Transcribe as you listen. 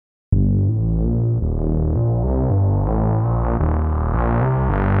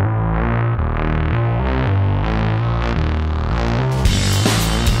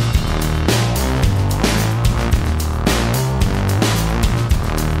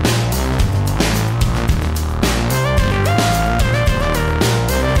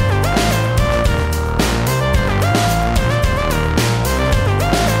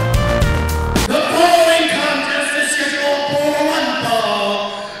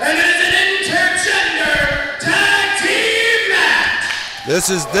This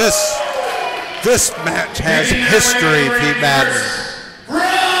match has history, Pete Madden.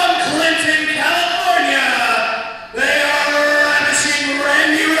 From Clinton, California, they are ravishing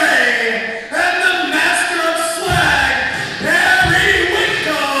Randy Ray and the master of swag, Perry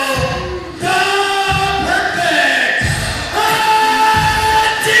Winkle, the perfect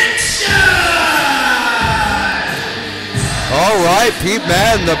addiction. All right, Pete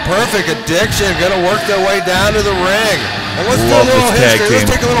Madden, the perfect addiction, gonna work their way down to the ring. And let's do a little history. Let's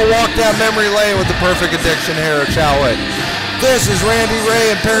take a little walk down memory lane with the perfect addiction here, shall we? This is Randy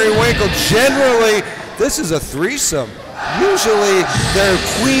Ray and Perry Winkle. Generally, this is a threesome. Usually, they're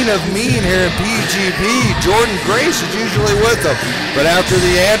Queen of Mean here in PGP. Jordan Grace is usually with them. But after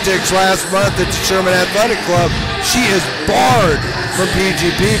the antics last month at the Sherman Athletic Club, she is barred from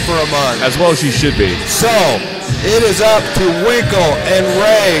PGP for a month. As well as she should be. So, it is up to Winkle and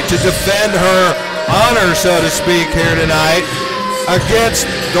Ray to defend her honor, so to speak, here tonight against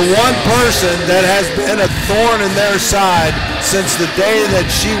the one person that has been a thorn in their side since the day that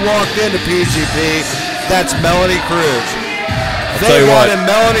she walked into PGP. That's Melanie Cruise. They got in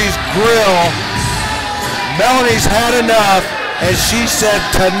Melanie's grill. Melanie's had enough, and she said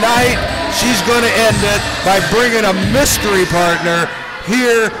tonight she's going to end it by bringing a mystery partner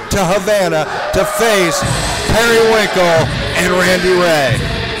here to Havana to face Perry Winkle and Randy Ray.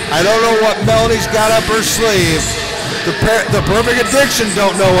 I don't know what Melanie's got up her sleeve. The perfect addiction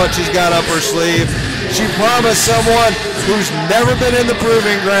don't know what she's got up her sleeve. She promised someone who's never been in the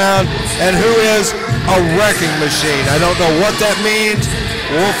proving ground and who is a wrecking machine. I don't know what that means.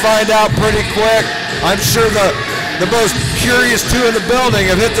 We'll find out pretty quick. I'm sure the most curious two in the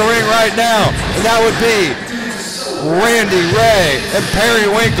building have hit the ring right now, and that would be Randy Ray and Perry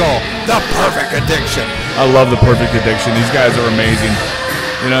Winkle, the perfect addiction. I love the perfect addiction. These guys are amazing.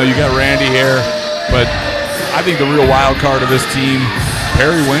 You know, you got Randy here, but I think the real wild card of this team,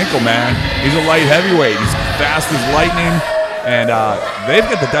 Perry Winkle, man. He's a light heavyweight. He's fast as lightning, and they've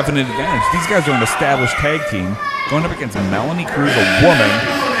got the definite advantage. These guys are an established tag team going up against Melanie Cruise, a woman,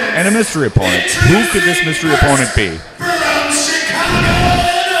 and a mystery opponent. Who could this mystery opponent be?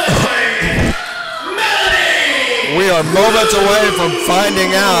 We are moments away from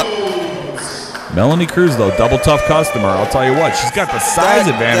finding out. Melanie Cruise, though, double tough customer. I'll tell you what, she's got the size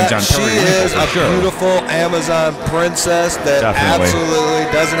advantage on Perry Winkle. She is a beautiful Amazon princess that absolutely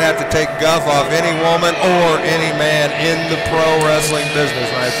doesn't have to take guff off any woman or any man in the pro wrestling business,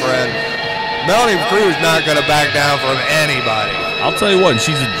 my friend. Melanie Cruise not going to back down from anybody. I'll tell you what,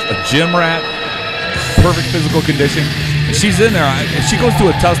 she's a gym rat, perfect physical condition. She's in there. If she goes to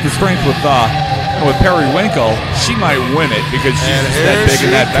a test of strength with Perry Winkle, she might win it because she's that big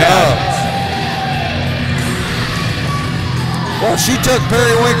and that bad. Well, she took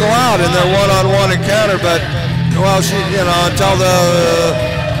Perry Winkle out in their one-on-one encounter, but, well, she, you know, until the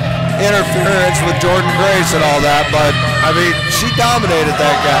interference with Jordan Grace and all that, but, I mean, she dominated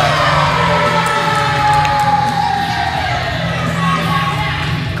that guy.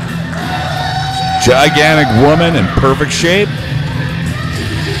 Gigantic woman in perfect shape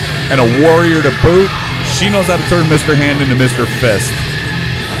and a warrior to boot. She knows how to turn Mr. Hand into Mr. Fist.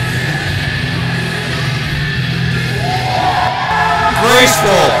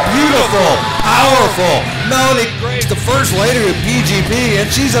 Graceful, beautiful, powerful. Melanie Grace, the first lady of PGP, and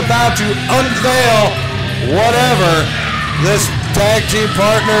she's about to unveil whatever this tag team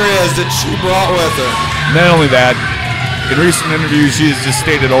partner is that she brought with her. Not only that, in recent interviews, she has just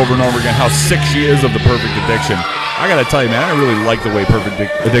stated over and over again how sick she is of the perfect addiction. I gotta tell you, man, I really like the way perfect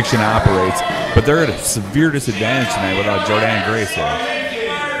addiction operates, but they're at a severe disadvantage tonight without Jordan Grace here.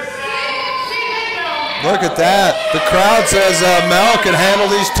 Look at that. The crowd says Mel can handle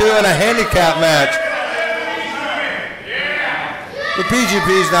these two in a handicap match. The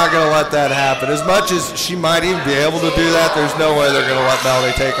PGP's not going to let that happen. As much as she might even be able to do that, there's no way they're going to let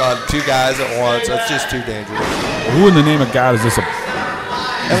Melanie take on two guys at once. That's just too dangerous. Who in the name of God is this last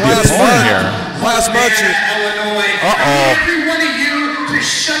month, Illinois, every one of you to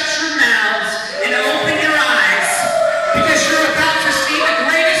shut your mouths and open your eyes because you're about to see the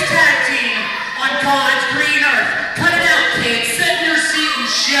greatest tag team on God's green earth. Cut it out, kids. Sit in your seat and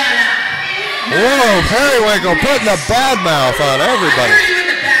shut up. Whoa, Perry Winkle putting a bad mouth on everybody. I hear you in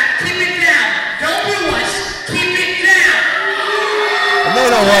the back. Keep it down. Don't boo us. Keep it down. And they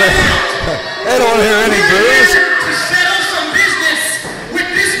don't want to. They don't want to hear any boos. To settle some business with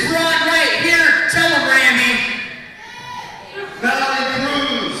this broad right here. Tell him, Randy. Melanie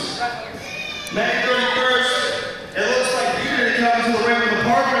Cruise, May 31st. It looks like you didn't come to the ring with a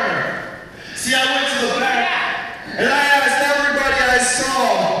partner. See, I went to the back and I asked everybody I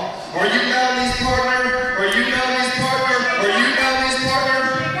saw, are you Melanie's partner? Are you Melanie's partner? Are you Melanie's partner?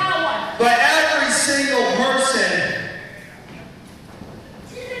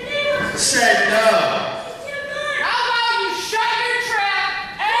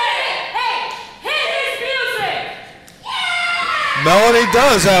 Melanie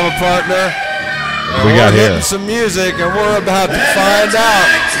does have a partner. And We got we're here. getting some music, and we're about to find out.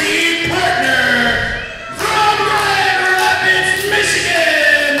 Tag team partner from Grand Rapids,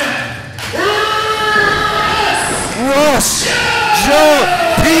 Michigan, Russ Jones.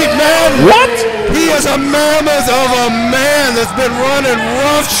 Pete, man. What? He is a mammoth of a man that's been running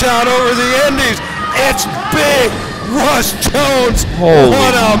roughshod over the Indies. It's big Russ Jones. Holy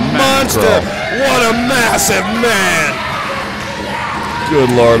what a mackerel. monster. What a massive man. Good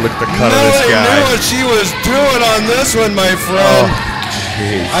Lord, look at the cut of this Melanie guy. knew what she was doing on this one, my friend.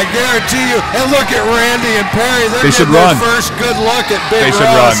 Jeez. I guarantee you. And look at Randy and Perry. They're They should getting their run. first good look at Big They should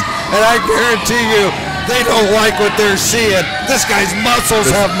Russ. run. And I guarantee you, they don't like what they're seeing. This guy's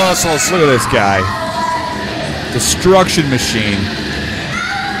muscles have muscles. Look at this guy. Destruction machine.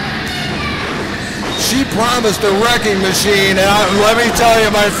 She promised a wrecking machine, and let me tell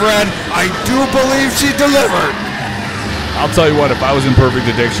you, my friend, I do believe she delivered. I'll tell you what, if I was in perfect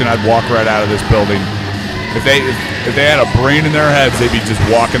addiction, I'd walk right out of this building. If they had a brain in their heads, they'd be just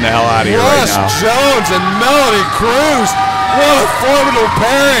walking the hell out of here right Russ now. Jones and Melanie Cruise, what a formidable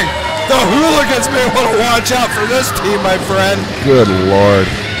pairing. The hooligans may want to watch out for this team, my friend. Good Lord.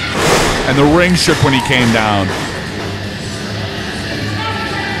 And the ring shook when he came down.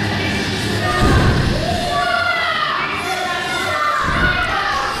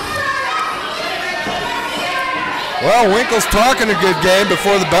 Well, Winkle's talking a good game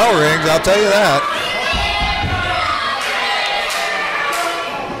before the bell rings, I'll tell you that.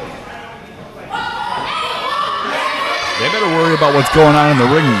 They better worry about what's going on in the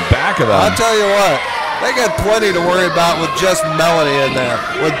ring back of them. I'll tell you what, they got plenty to worry about with just Melanie in there.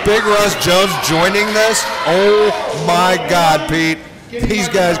 With Big Russ Jones joining this, oh my God, Pete. These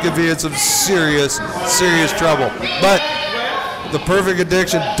guys could be in some serious, serious trouble. But the perfect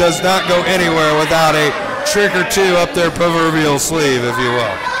addiction does not go anywhere without a trick or two up their proverbial sleeve, if you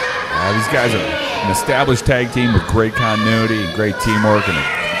will. These guys are an established tag team with great continuity and great teamwork and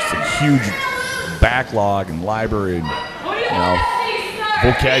just a huge backlog and library and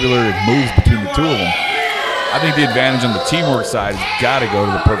vocabulary of moves between the two of them. I think the advantage on the teamwork side has got to go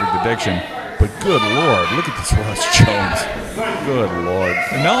to the perfect addiction. But good Lord, look at this Russ Jones. Good Lord.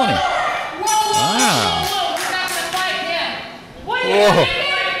 And Melanie. Wow. Whoa.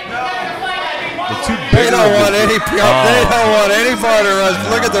 The two They bigger don't of want the- any. They don't want any part of us.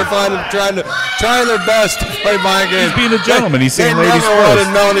 Look at their trying their best to play mind games. He's being a gentleman. He's saying they ladies never wanted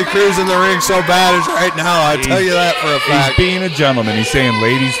first. Melanie Cruise in the ring so bad as right now. I tell you that for a fact. He's being a gentleman. He's saying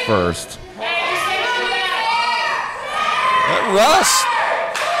ladies first. Russ,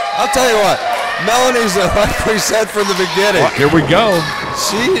 I'll tell you what. Melanie's like we said from the beginning. Well, here we go.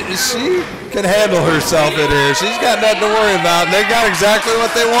 She can handle herself in here. She's got nothing to worry about. And they got exactly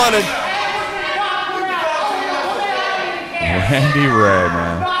what they wanted. Randy Ray,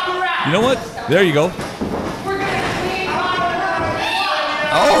 man. You know what? There you go.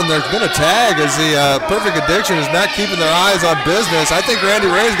 Oh, and there's been a tag as the Perfect Addiction is not keeping their eyes on business. I think Randy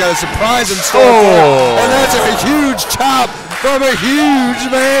Ray's got a surprise in store for him. And that's a huge chop from a huge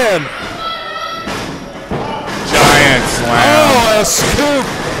man. Giant slam. Oh, a scoop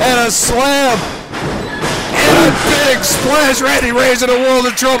and a slam. And a big splash. Randy Ray's in a world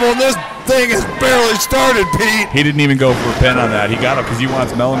of trouble, and this thing has barely started, Pete. He didn't even go for a pin on that. He got up because he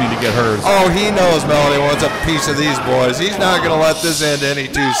wants Melanie to get hers. Oh, he knows Melanie wants a piece of these boys. He's not going to let this end any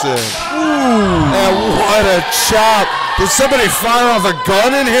too soon. And what a chop. Did somebody fire off a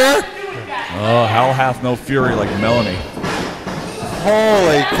gun in here? Oh, hell hath no fury like Melanie.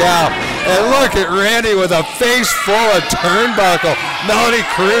 Holy cow. And look at Randy with a face full of turnbuckle. Melanie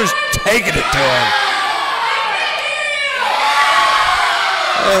Cruise taking it to him.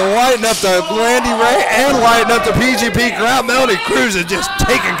 And lighting up the Randy Ray and lighting up the PGP crowd. Melanie Cruise is just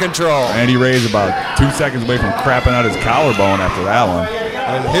taking control. Randy Ray's about 2 seconds away from crapping out his collarbone after that one.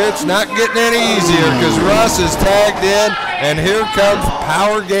 And it's not getting any easier because Russ is tagged in, and here comes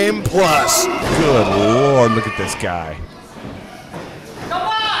Power Game Plus. Good Lord, look at this guy.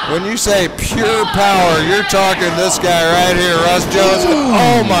 When you say pure power, you're talking this guy right here, Russ Jones.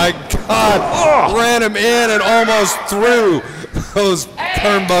 Oh my God, ran him in and almost through those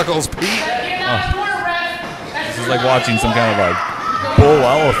turnbuckles, Pete. This is like watching some kind of a bull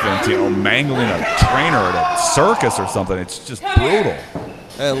elephant, mangling a trainer at a circus or something. It's just brutal.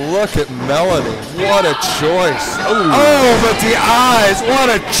 And look at Melanie. What a choice. Oh, but the eyes. What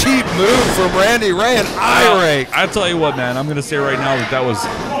a cheap move from Randy Ray, an eye rake. I'll tell you what, man. I'm going to say right now that was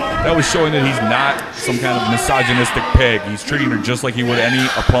showing that he's not some kind of misogynistic pig. He's treating her just like he would any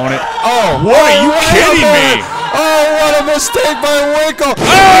opponent. Oh, what are you kidding me? Oh, what a mistake by Winkle. Oh!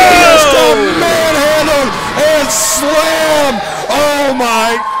 Just got manhandled and slammed.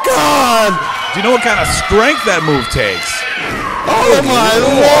 Do you know what kind of strength that move takes? Oh my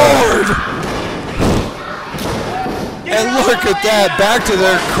Lord! And look at that, back to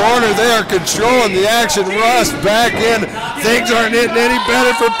their corner. They are controlling the action. Russ back in. Things aren't hitting any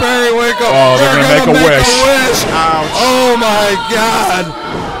better for Periwinkle. Oh, they're gonna make a wish. Ouch. Oh my God.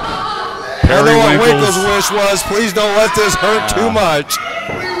 I know what Winkle's wish was. Please don't let this hurt too much.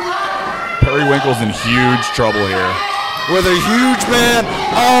 Periwinkle's in huge trouble here. With a huge man.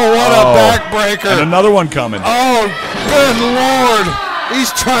 Oh, what a backbreaker. And another one coming. Oh, good Lord.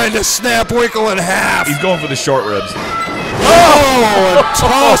 He's trying to snap Winkle in half. He's going for the short ribs. Oh, and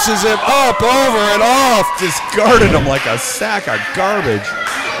tosses him up, over, and off. Discarded him like a sack of garbage.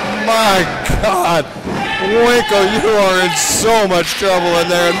 My God. Winkle, you are in so much trouble in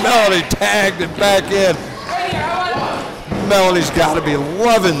there. And Melanie tagged it back in. Melanie's got to be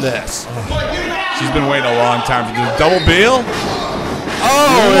loving this. She's been waiting a long time for this double bill.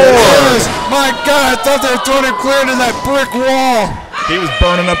 Oh, it is. My God, I thought they were throwing him clear into that brick wall. He was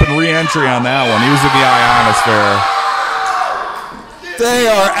burning up in re-entry on that one. He was in the ionosphere. They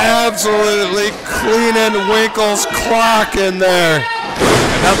are absolutely cleaning Winkle's clock in there.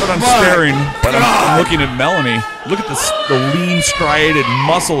 And not that I'm staring, but I'm looking at Melanie. Look at the lean, striated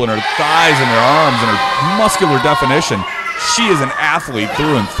muscle in her thighs and her arms and her muscular definition. She is an athlete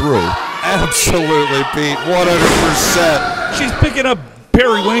through and through. Absolutely, Pete, 100%. She's picking up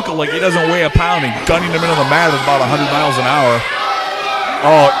Periwinkle like he doesn't weigh a pound and gunning him into the mat at about 100 miles an hour.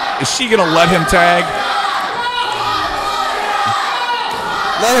 Oh, is she going to let him tag?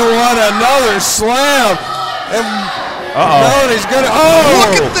 They want another slam. And Melanie's going to,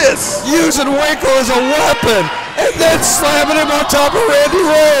 look at this. Using Winkle as a weapon and then slamming him on top of Randy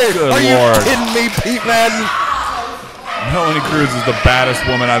Ray. Good Are Lord. you kidding me, Pete Madden? Melanie Cruise is the baddest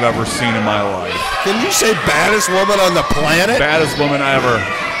woman I've ever seen in my life. Can you say baddest woman on the planet? Baddest woman ever.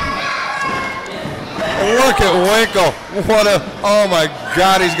 Look at Winkle. Oh my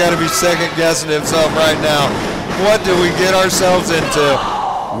God, he's got to be second guessing himself right now. What did we get ourselves into?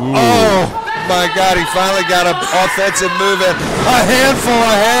 Ooh. Oh my God, he finally got an offensive move in. A handful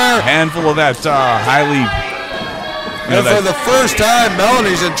of hair. A handful of that highly... And for the first time,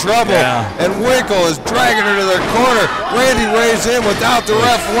 Melanie's in trouble. Yeah. And Winkle is dragging her to their corner. Randy Ray's in without the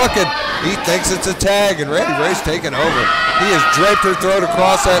ref looking. He thinks it's a tag, and Randy Ray's taking over. He has draped her throat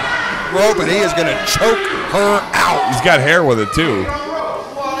across that rope, and he is going to choke her out. He's got hair with it, too.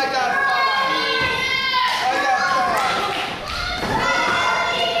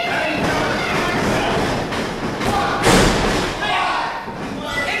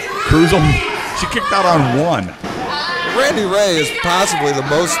 Cruise, she kicked out on one. Randy Ray is possibly the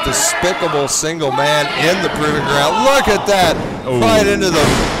most despicable single man in the proving ground. Look at that. Right into the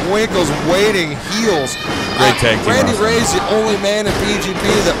Winkle's waiting heels. Great tag team. Randy Ray's the only man in PGP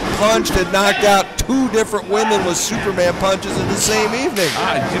that punched and knocked out two different women with Superman punches in the same evening.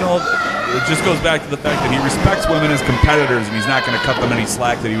 You know, it just goes back to the fact that he respects women as competitors, and he's not going to cut them any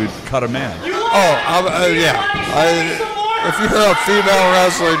slack that he would cut a man. If you're a female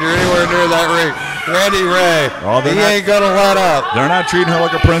wrestler and you're anywhere near that ring, Randy Ray, he ain't going to let up. They're not treating her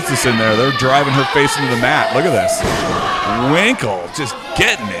like a princess in there. They're driving her face into the mat. Look at this. Winkle just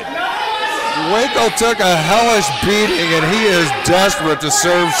getting it. Winkle took a hellish beating, and he is desperate to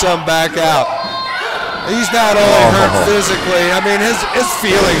serve some back out. He's not only hurt physically, I mean, his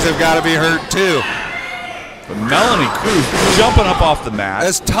feelings have got to be hurt too. But Melanie Cruise jumping up off the mat.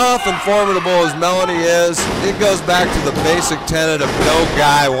 As tough and formidable as Melanie is, it goes back to the basic tenet of no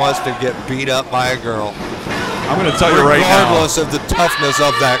guy wants to get beat up by a girl. I'm going to tell you right now. Regardless of the toughness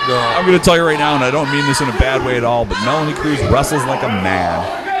of that girl. I'm going to tell you right now, and I don't mean this in a bad way at all, but Melanie Cruise wrestles like a man.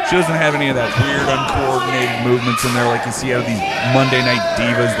 She doesn't have any of that weird, uncoordinated movements in there like you see out of these Monday Night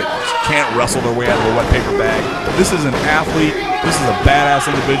Divas that can't wrestle their way out of a wet paper bag. This is an athlete. This is a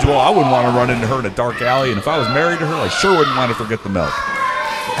badass individual. I wouldn't want to run into her in a dark alley, and if I was married to her, I sure wouldn't want to forget the milk.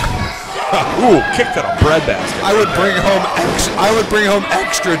 Ooh, kicked at a bread basket. I would bring home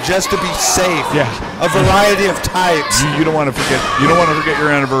extra just to be safe. Yeah, a variety of types. You don't want to forget. You don't want to forget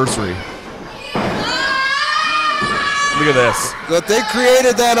your anniversary. Look at this. But they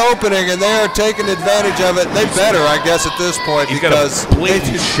created that opening, and they are taking advantage of it. They better, I guess, at this point. He's got a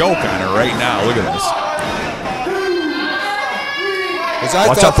blatant choke on her right now. Look at this.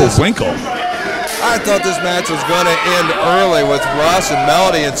 Watch out for Winkle. I thought this match was going to end early with Russ and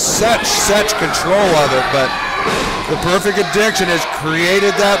Melanie in such control of it, but the Perfect Addiction has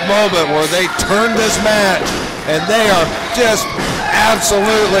created that moment where they turned this match, and they are just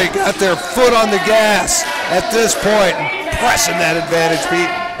absolutely got their foot on the gas at this point. pressing that advantage, Pete,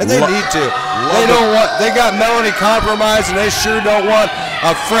 and they need to. They don't want. They got Melanie compromised, and they sure don't want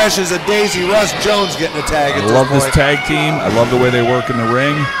a fresh as a daisy Russ Jones getting a tag at this point. I love this tag team. I love the way they work in the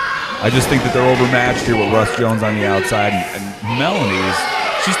ring. I just think that they're overmatched here with Russ Jones on the outside, and Melanie's.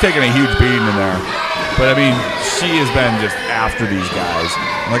 She's taking a huge beating in there. But, I mean, she has been just after these guys.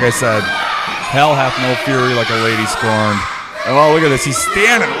 And like I said, hell hath no fury like a lady scorned. Oh, look at this. He's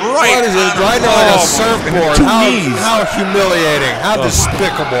standing right What is it? Right now like a surfboard. How humiliating. How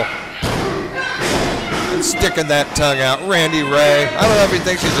despicable. And sticking that tongue out. Randy Ray. I don't know if he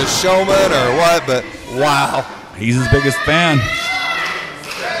thinks he's a showman or what, but wow. He's his biggest fan.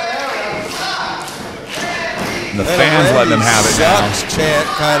 And the fans letting him have it now. Chant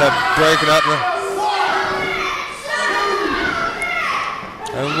kind of breaking up.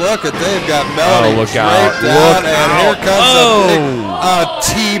 And look at, they've got Melanie look out. Down, and here comes a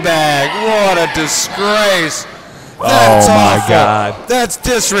teabag. What a disgrace. That's my awful. God. That's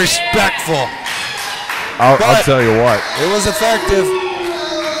disrespectful. I'll tell you what. It was effective.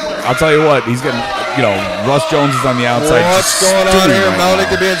 I'll tell you what. He's getting, you know, Russ Jones is on the outside. What's going on here? Melanie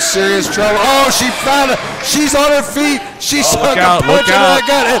could be in serious trouble. Oh, she found it. She's on her feet. She sunk a punch in the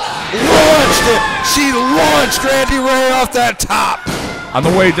gut and launched it. She launched Randy Ray off that top. On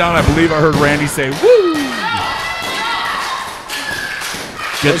the way down, I believe I heard Randy say, woo!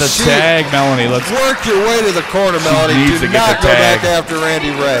 Get the tag, Melanie. Let's work your way to the corner, Melanie. Do not go back after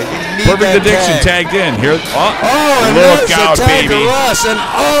Randy Ray. Perfect addiction tagged in. Here, and look out, baby. Russ, and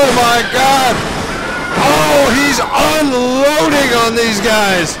oh my God. Oh, he's unloading on these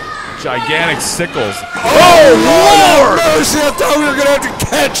guys. Gigantic sickles. Oh, Lord! Mercy, I thought we were going to have to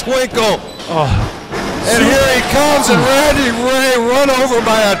catch Winkle. And here he comes, and Randy Ray run over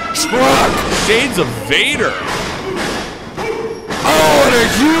by a truck. Shades of Vader. Oh, and a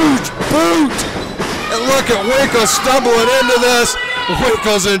huge boot. And look at Winkle stumbling into this.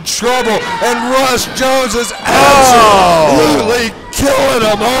 Winkle's in trouble, and Russ Jones is absolutely killing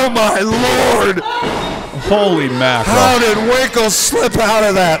him. Oh, my Lord. Holy mackerel. How did Winkle slip out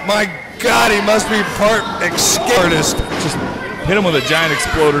of that? My God, he must be part artist. Just hit him with a giant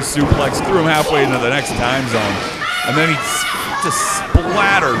exploder suplex, threw him halfway into the next time zone, and then he just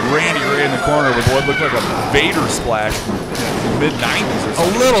splattered Randy Ray in the corner with what looked like a Vader splash from the mid-90s or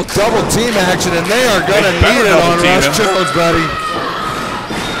something. A little double team action, and they are going to need it on Russ Jones, buddy.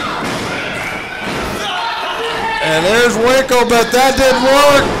 And there's Winkle, but that didn't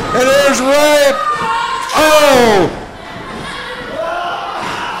work. And there's Ray. Oh!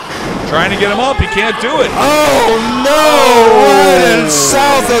 Trying to get him up, he can't do it. Oh no! Right in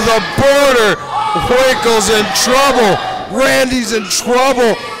south of the border. Winkle's in trouble. Randy's in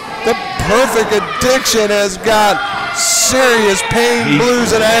trouble. The perfect addiction has got serious pain,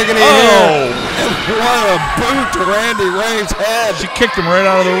 blues, and agony here. And what a boot to Randy Ray's head. She kicked him right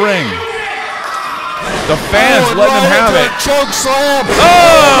out of the ring. The fans letting him have it. Choke slam. Oh!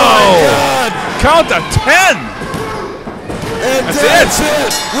 My God. Count to 10. And that's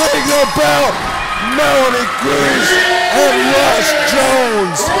it. Ring the bell. Melanie Cruise and Russ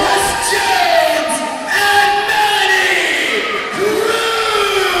Jones. Russ Jones and Melanie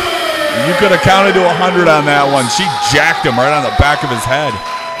Cruise. You could have counted to 100 on that one. She jacked him right on the back of his head.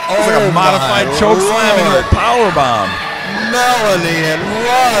 It was like a modified choke slam into a power bomb. Melanie and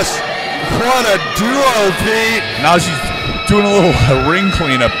Russ. What a duo, Pete. Now she's doing a little ring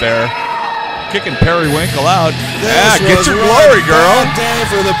cleanup there. Kicking Perry Winkle out. Get your glory, girl. Day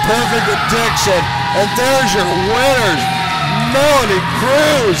for the perfect addiction. And there's your winners, Melanie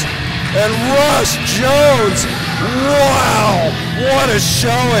Cruise and Russ Jones. Wow, what a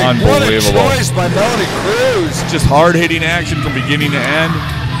showing. Unbelievable. What a choice by Melanie Cruise. Just hard-hitting action from beginning to end.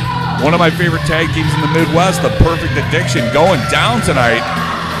 One of my favorite tag teams in the Midwest, the Perfect Addiction, going down tonight.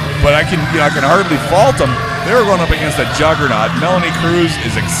 But I can hardly fault them. They were going up against a juggernaut. Melanie Cruise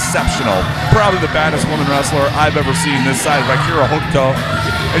is exceptional. Probably the baddest woman wrestler I've ever seen this side of Akira Hokuto.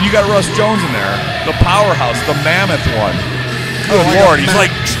 And you got Russ Jones in there, the powerhouse, the mammoth one. Good Lord, he's like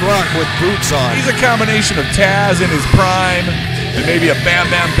truck with boots on. He's a combination of Taz in his prime and maybe a Bam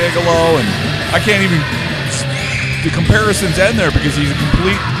Bam Bigelow. And I can't even, the comparisons end there because he's a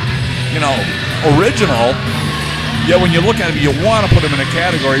complete, original. Yet when you look at him, you want to put him in a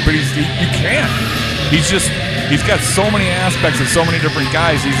category, but you can't. He's got so many aspects of so many different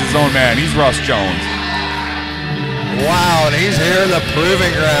guys. He's his own man. He's Russ Jones. Wow, and he's here in the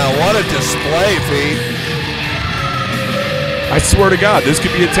proving ground. What a display, Pete. I swear to God, this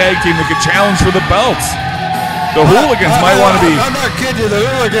could be a tag team that could challenge for the belts. The Hooligans might want to be. I'm not kidding you. The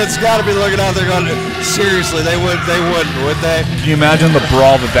Hooligans got to be looking out there going, seriously, they wouldn't, would they? Can you imagine the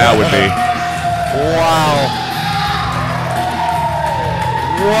brawl that would be? Wow.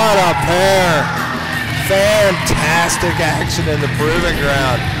 What a pair. Fantastic action in the proving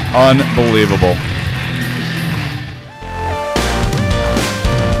ground. Unbelievable.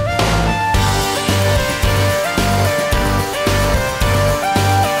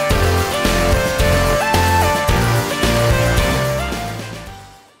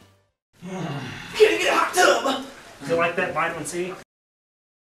 Can you get a hot tub? You like that vitamin C?